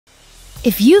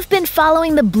If you've been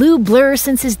following the blue blur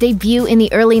since his debut in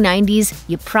the early 90s,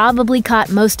 you probably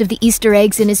caught most of the Easter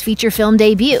eggs in his feature film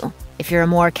debut. If you're a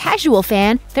more casual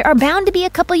fan, there are bound to be a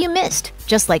couple you missed.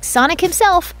 Just like Sonic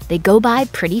himself, they go by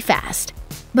pretty fast.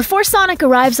 Before Sonic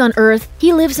arrives on Earth,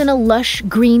 he lives in a lush,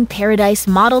 green paradise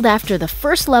modeled after the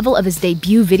first level of his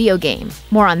debut video game.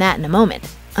 More on that in a moment.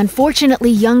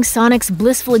 Unfortunately, young Sonic's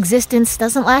blissful existence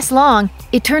doesn't last long.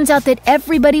 It turns out that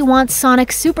everybody wants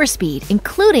Sonic's super speed,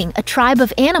 including a tribe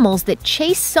of animals that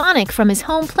chase Sonic from his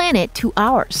home planet to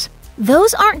ours.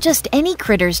 Those aren't just any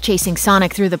critters chasing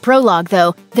Sonic through the prologue,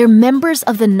 though. They're members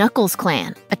of the Knuckles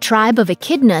clan, a tribe of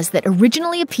echidnas that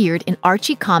originally appeared in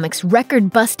Archie Comics'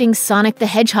 record-busting Sonic the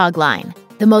Hedgehog line.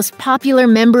 The most popular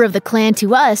member of the clan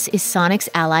to us is Sonic's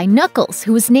ally Knuckles,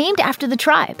 who was named after the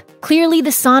tribe. Clearly,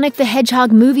 the Sonic the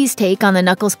Hedgehog movie's take on the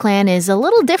Knuckles clan is a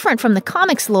little different from the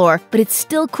comics lore, but it's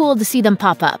still cool to see them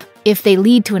pop up. If they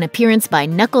lead to an appearance by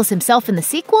Knuckles himself in the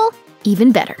sequel,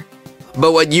 even better.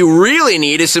 But what you really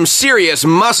need is some serious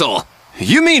muscle.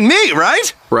 You mean me,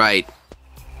 right? Right.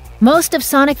 Most of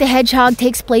Sonic the Hedgehog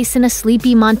takes place in a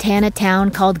sleepy Montana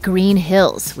town called Green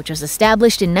Hills, which was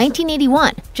established in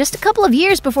 1981, just a couple of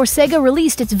years before Sega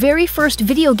released its very first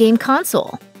video game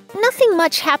console. Nothing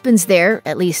much happens there,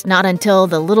 at least not until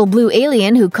the little blue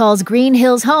alien who calls Green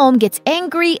Hills home gets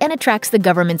angry and attracts the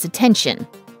government's attention.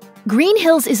 Green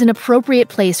Hills is an appropriate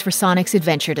place for Sonic's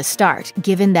adventure to start,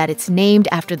 given that it's named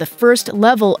after the first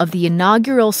level of the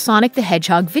inaugural Sonic the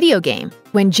Hedgehog video game.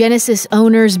 When Genesis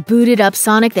owners booted up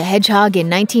Sonic the Hedgehog in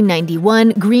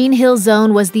 1991, Green Hill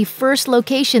Zone was the first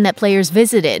location that players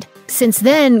visited. Since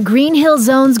then, Green Hill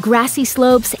Zone's grassy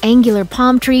slopes, angular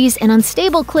palm trees, and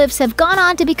unstable cliffs have gone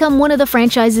on to become one of the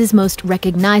franchise's most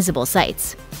recognizable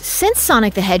sites. Since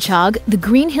Sonic the Hedgehog, the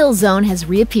Green Hill Zone has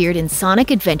reappeared in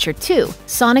Sonic Adventure 2,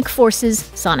 Sonic Forces,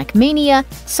 Sonic Mania,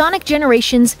 Sonic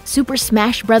Generations, Super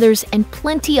Smash Bros., and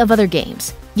plenty of other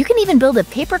games. You can even build a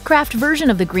papercraft version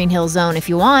of the Green Hill Zone if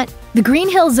you want. The Green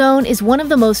Hill Zone is one of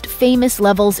the most famous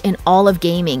levels in all of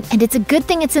gaming, and it's a good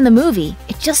thing it's in the movie.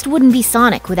 It just wouldn't be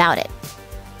Sonic without it.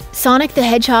 Sonic the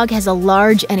Hedgehog has a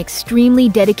large and extremely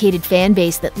dedicated fan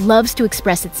base that loves to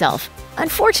express itself.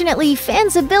 Unfortunately,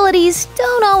 fans' abilities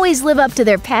don't always live up to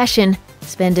their passion.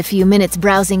 Spend a few minutes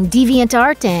browsing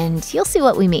DeviantArt and you'll see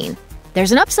what we mean.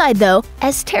 There's an upside though.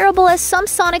 As terrible as some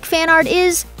Sonic fan art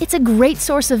is, it's a great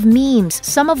source of memes,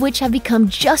 some of which have become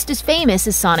just as famous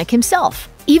as Sonic himself.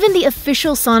 Even the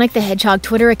official Sonic the Hedgehog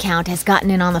Twitter account has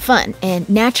gotten in on the fun, and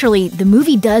naturally, the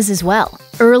movie does as well.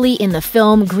 Early in the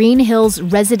film, Green Hill's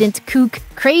resident kook,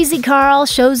 Crazy Carl,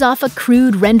 shows off a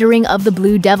crude rendering of the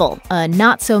Blue Devil, a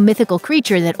not-so-mythical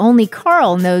creature that only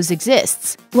Carl knows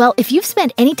exists. Well, if you've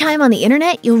spent any time on the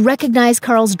internet, you'll recognize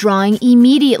Carl's drawing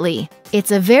immediately.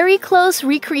 It's a very close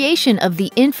recreation of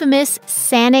the infamous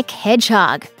Sonic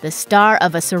Hedgehog, the star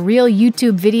of a surreal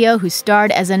YouTube video who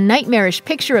starred as a nightmarish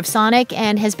picture of Sonic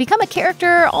and has become a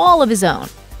character all of his own.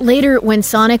 Later, when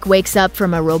Sonic wakes up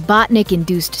from a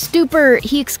Robotnik-induced stupor,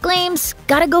 he exclaims,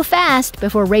 "Gotta go fast,"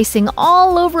 before racing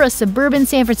all over a suburban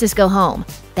San Francisco home.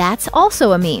 That's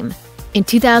also a meme. In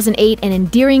 2008, an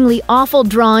endearingly awful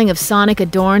drawing of Sonic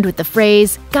adorned with the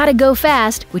phrase, "Gotta go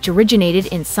fast," which originated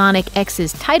in Sonic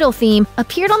X's title theme,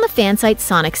 appeared on the fan site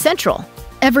Sonic Central.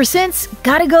 Ever since,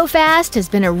 "Gotta go fast" has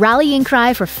been a rallying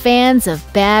cry for fans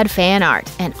of bad fan art,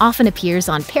 and often appears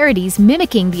on parodies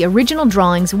mimicking the original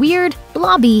drawing's weird,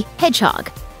 blobby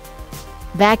hedgehog.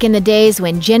 Back in the days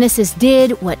when Genesis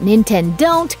did what Nintendo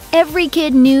don't, every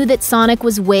kid knew that Sonic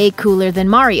was way cooler than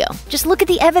Mario. Just look at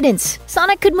the evidence.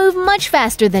 Sonic could move much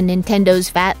faster than Nintendo's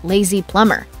fat, lazy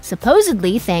plumber,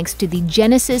 supposedly thanks to the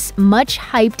Genesis'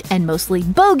 much-hyped and mostly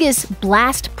bogus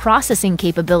blast processing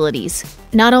capabilities.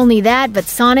 Not only that, but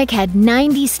Sonic had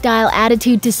 90s-style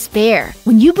attitude to spare.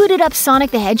 When you booted up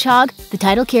Sonic the Hedgehog, the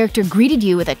title character greeted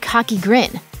you with a cocky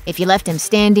grin. If you left him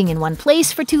standing in one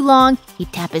place for too long,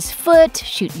 he'd tap his foot,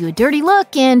 shoot you a dirty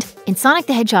look, and, in Sonic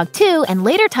the Hedgehog 2 and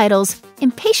later titles,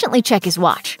 impatiently check his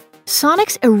watch.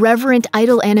 Sonic's irreverent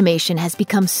idle animation has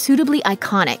become suitably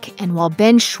iconic, and while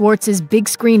Ben Schwartz's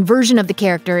big-screen version of the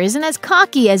character isn't as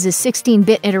cocky as his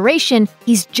 16-bit iteration,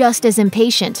 he's just as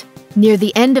impatient. Near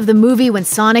the end of the movie, when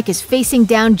Sonic is facing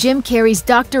down Jim Carrey's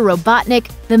Dr. Robotnik,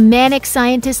 the manic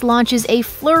scientist launches a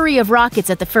flurry of rockets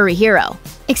at the furry hero.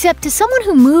 Except to someone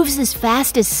who moves as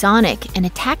fast as Sonic, an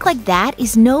attack like that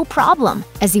is no problem.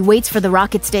 As he waits for the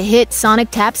rockets to hit, Sonic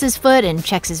taps his foot and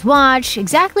checks his watch,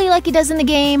 exactly like he does in the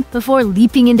game, before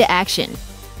leaping into action.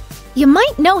 You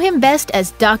might know him best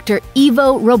as Dr.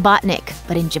 Evo Robotnik,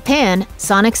 but in Japan,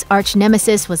 Sonic's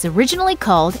arch-nemesis was originally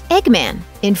called Eggman.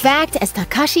 In fact, as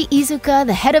Takashi Iizuka,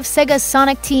 the head of Sega's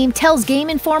Sonic team, tells Game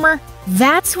Informer,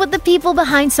 that's what the people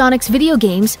behind Sonic's video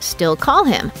games still call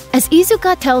him. As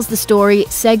Iizuka tells the story,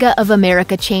 Sega of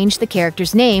America changed the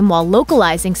character's name while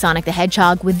localizing Sonic the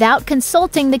Hedgehog without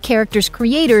consulting the character's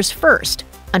creators first.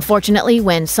 Unfortunately,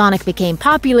 when Sonic became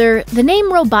popular, the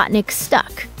name Robotnik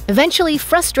stuck. Eventually,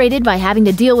 frustrated by having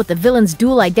to deal with the villain's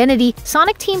dual identity,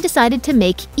 Sonic Team decided to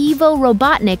make Evo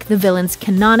Robotnik the villain's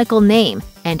canonical name,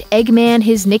 and Eggman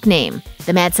his nickname.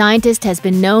 The mad scientist has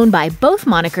been known by both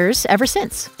monikers ever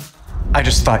since. I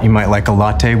just thought you might like a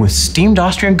latte with steamed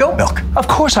Austrian goat milk. Of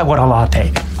course I want a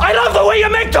latte. I love the way you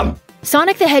make them!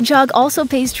 Sonic the Hedgehog also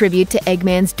pays tribute to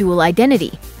Eggman's dual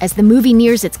identity. As the movie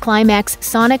nears its climax,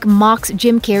 Sonic mocks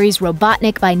Jim Carrey's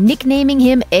Robotnik by nicknaming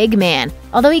him Eggman,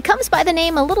 although he comes by the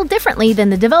name a little differently than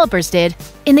the developers did.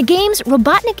 In the games,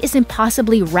 Robotnik is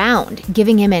impossibly round,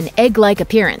 giving him an egg-like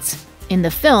appearance. In the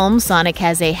film, Sonic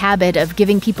has a habit of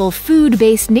giving people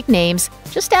food-based nicknames.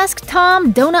 Just ask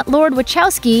Tom Donut Lord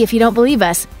Wachowski if you don't believe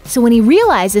us. So when he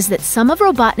realizes that some of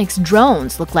Robotnik's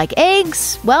drones look like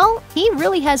eggs, well, he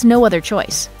really has no other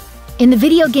choice. In the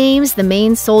video games, the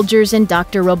main soldiers in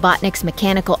Dr. Robotnik's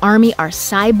mechanical army are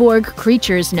cyborg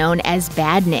creatures known as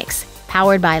Badniks.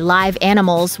 Powered by live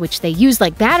animals, which they use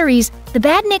like batteries, the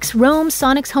Badniks roam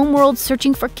Sonic's homeworld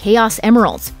searching for Chaos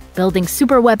Emeralds, building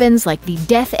super weapons like the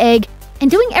Death Egg, and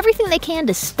doing everything they can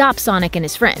to stop Sonic and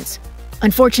his friends.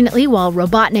 Unfortunately, while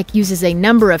Robotnik uses a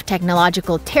number of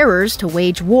technological terrors to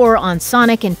wage war on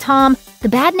Sonic and Tom, the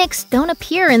Badniks don't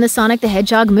appear in the Sonic the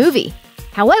Hedgehog movie.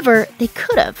 However, they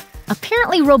could have.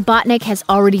 Apparently, Robotnik has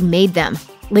already made them.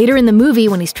 Later in the movie,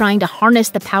 when he's trying to harness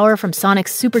the power from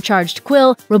Sonic's supercharged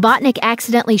quill, Robotnik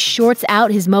accidentally shorts out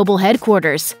his mobile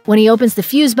headquarters. When he opens the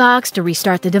fuse box to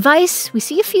restart the device, we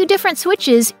see a few different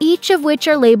switches, each of which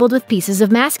are labeled with pieces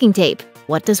of masking tape.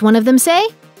 What does one of them say?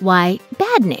 Why,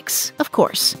 Badniks, of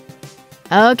course.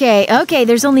 Okay,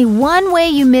 there's only one way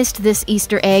you missed this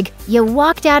Easter egg. You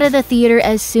walked out of the theater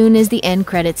as soon as the end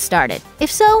credits started. If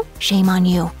so, shame on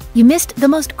you. You missed the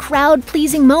most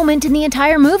crowd-pleasing moment in the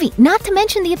entire movie, not to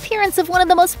mention the appearance of one of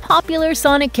the most popular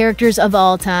Sonic characters of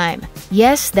all time.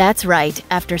 Yes, that's right.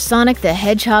 After Sonic the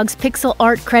Hedgehog's pixel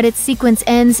art credits sequence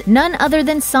ends, none other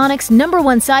than Sonic's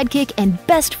 #1 sidekick and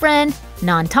best friend,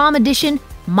 non-Tom edition,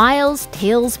 Miles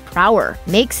Tails Prower,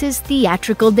 makes his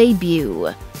theatrical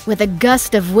debut. With a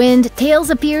gust of wind,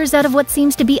 Tails appears out of what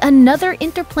seems to be another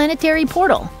interplanetary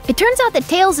portal. It turns out that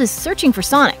Tails is searching for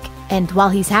Sonic, and while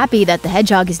he's happy that the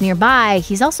Hedgehog is nearby,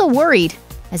 he's also worried.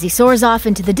 As he soars off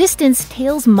into the distance,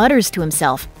 Tails mutters to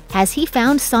himself, has he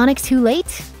found Sonic too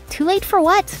late? Too late for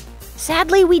what?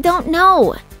 Sadly, we don't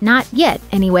know. Not yet,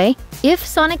 anyway. If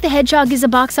Sonic the Hedgehog is a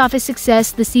box office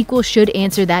success, the sequel should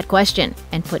answer that question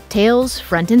and put Tails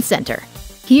front and center.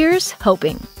 Here's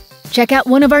hoping. Check out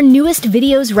one of our newest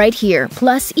videos right here.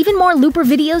 Plus, even more Looper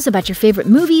videos about your favorite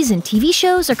movies and TV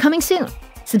shows are coming soon.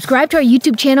 Subscribe to our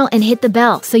YouTube channel and hit the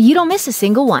bell so you don't miss a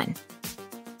single one.